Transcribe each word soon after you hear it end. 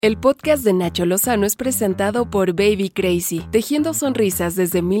El podcast de Nacho Lozano es presentado por Baby Crazy, tejiendo sonrisas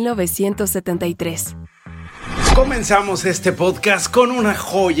desde 1973. Comenzamos este podcast con una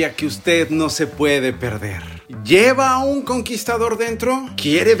joya que usted no se puede perder. ¿Lleva a un conquistador dentro?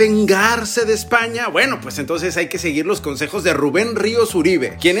 ¿Quiere vengarse de España? Bueno, pues entonces hay que seguir los consejos de Rubén Ríos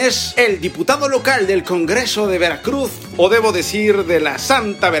Uribe, quien es el diputado local del Congreso de Veracruz, o debo decir de la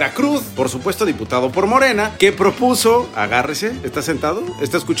Santa Veracruz, por supuesto diputado por Morena, que propuso, agárrese, ¿está sentado?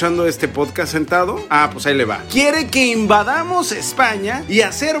 ¿Está escuchando este podcast sentado? Ah, pues ahí le va. Quiere que invadamos España y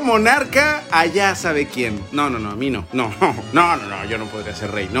hacer monarca allá sabe quién. No, a mí no. No, yo no podría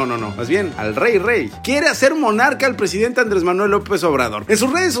ser rey. No, más bien al rey. Quiere hacer monarca al presidente Andrés Manuel López Obrador. En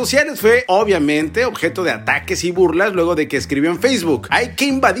sus redes sociales fue, obviamente, objeto de ataques y burlas luego de que escribió en Facebook: hay que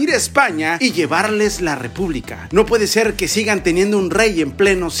invadir España y llevarles la república. No puede ser que sigan teniendo un rey en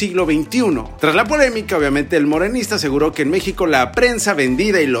pleno siglo XXI. Tras la polémica, obviamente, el morenista aseguró que en México la prensa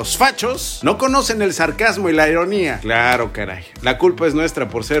vendida y los fachos no conocen el sarcasmo y la ironía. Claro, caray. La culpa es nuestra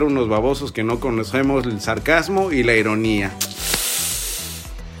por ser unos babosos que no conocemos el sarcasmo y la ironía.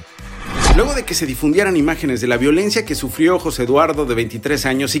 Luego de que se difundieran imágenes de la violencia que sufrió José Eduardo, de 23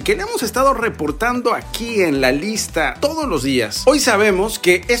 años, y que le hemos estado reportando aquí en la lista todos los días, hoy sabemos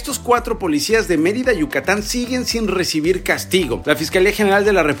que estos 4 policías de Mérida, Yucatán, siguen sin recibir castigo. La Fiscalía General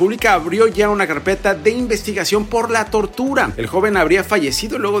de la República abrió ya una carpeta de investigación por la tortura. El joven habría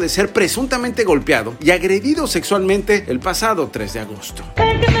fallecido luego de ser presuntamente golpeado y agredido sexualmente el pasado 3 de agosto.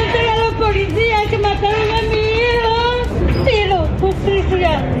 ¡Para que me entregue a la policía que mataron a mi hijo! ¡Pido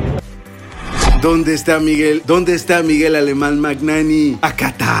justicia! ¿Dónde está Miguel? ¿Dónde está Miguel Alemán Magnani? ¡Acá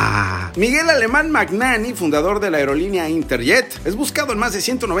está! Miguel Alemán Magnani, fundador de la aerolínea Interjet, es buscado en más de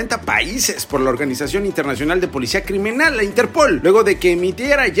 190 países por la Organización Internacional de Policía Criminal, la Interpol, luego de que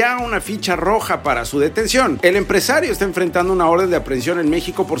emitiera ya una ficha roja para su detención. El empresario está enfrentando una orden de aprehensión en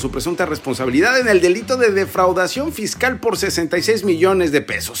México por su presunta responsabilidad en el delito de defraudación fiscal por 66 millones de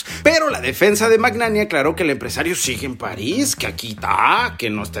pesos. Pero la defensa de Magnani aclaró que el empresario sigue en París, que aquí está, que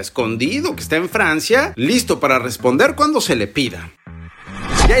no está escondido, que está en Francia, listo para responder cuando se le pida.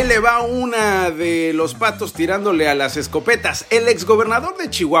 Y ahí le va una de los patos tirándole a las escopetas. El exgobernador de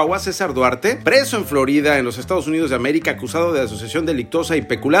Chihuahua, César Duarte, preso en Florida, en los Estados Unidos de América, acusado de asociación delictuosa y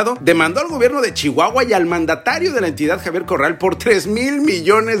peculado, demandó al gobierno de Chihuahua y al mandatario de la entidad, Javier Corral, por 3,000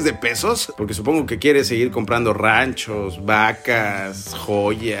 millones de pesos, porque supongo que quiere seguir comprando ranchos, vacas,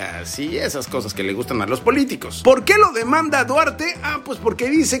 joyas y esas cosas que le gustan a los políticos. ¿Por qué lo demanda Duarte? Pues porque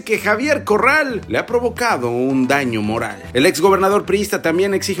dice que Javier Corral le ha provocado un daño moral. El exgobernador priista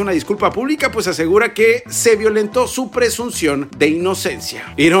también exige una disculpa pública, pues asegura que se violentó su presunción de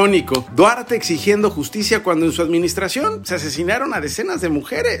inocencia. Irónico, Duarte exigiendo justicia cuando en su administración se asesinaron a decenas de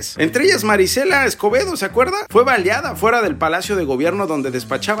mujeres, entre ellas Marisela Escobedo, ¿se acuerda? Fue baleada fuera del Palacio de Gobierno donde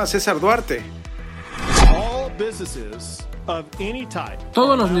despachaba César Duarte.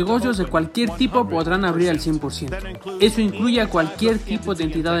 Todos los negocios de cualquier tipo podrán abrir al 100%. Eso incluye a cualquier tipo de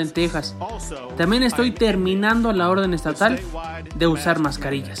entidad en Texas. También estoy terminando la orden estatal de usar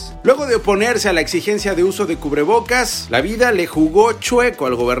mascarillas. Luego de oponerse a la exigencia de uso de cubrebocas, la vida le jugó chueco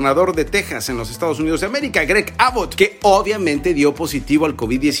al gobernador de Texas en los Estados Unidos de América, Greg Abbott, que obviamente dio positivo al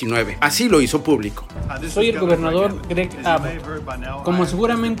COVID-19. Así lo hizo público. Soy el gobernador Greg Abbott. Como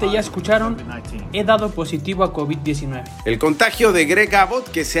seguramente ya escucharon, he dado positivo a COVID-19. El contagio de Greg Abbott,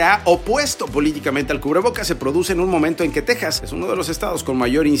 que se ha opuesto políticamente al cubrebocas, se produce en un momento en que Texas es uno de los estados con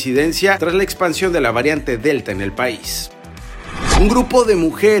mayor incidencia tras la expansión de la variante Delta en el país. Un grupo de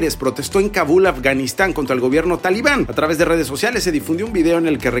mujeres protestó en Kabul, Afganistán, contra el gobierno talibán. A través de redes sociales se difundió un video en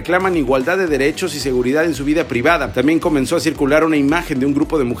el que reclaman igualdad de derechos y seguridad en su vida privada. También comenzó a circular una imagen de un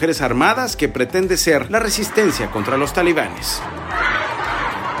grupo de mujeres armadas que pretende ser la resistencia contra los talibanes.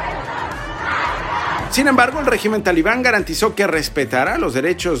 Sin embargo, el régimen talibán garantizó que respetará los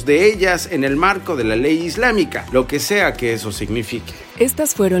derechos de ellas en el marco de la ley islámica, lo que sea que eso signifique.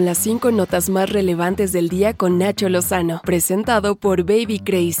 Estas fueron las 5 notas más relevantes del día con Nacho Lozano, presentado por Baby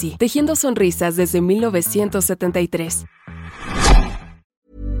Crazy, tejiendo sonrisas desde 1973.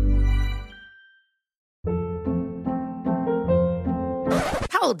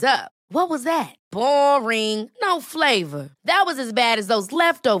 Hold up. What was that? Boring. No flavor. That was as bad as those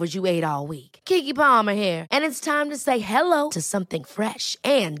leftovers you ate all week. Keke Palmer here, and it's time to say hello to something fresh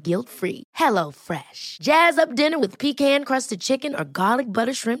and guilt-free. HelloFresh. Jazz up dinner with pecan-crusted chicken or garlic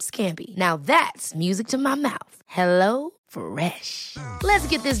butter shrimp scampi. Now that's music to my mouth. HelloFresh. Let's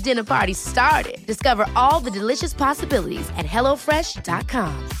get this dinner party started. Discover all the delicious possibilities at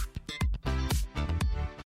HelloFresh.com.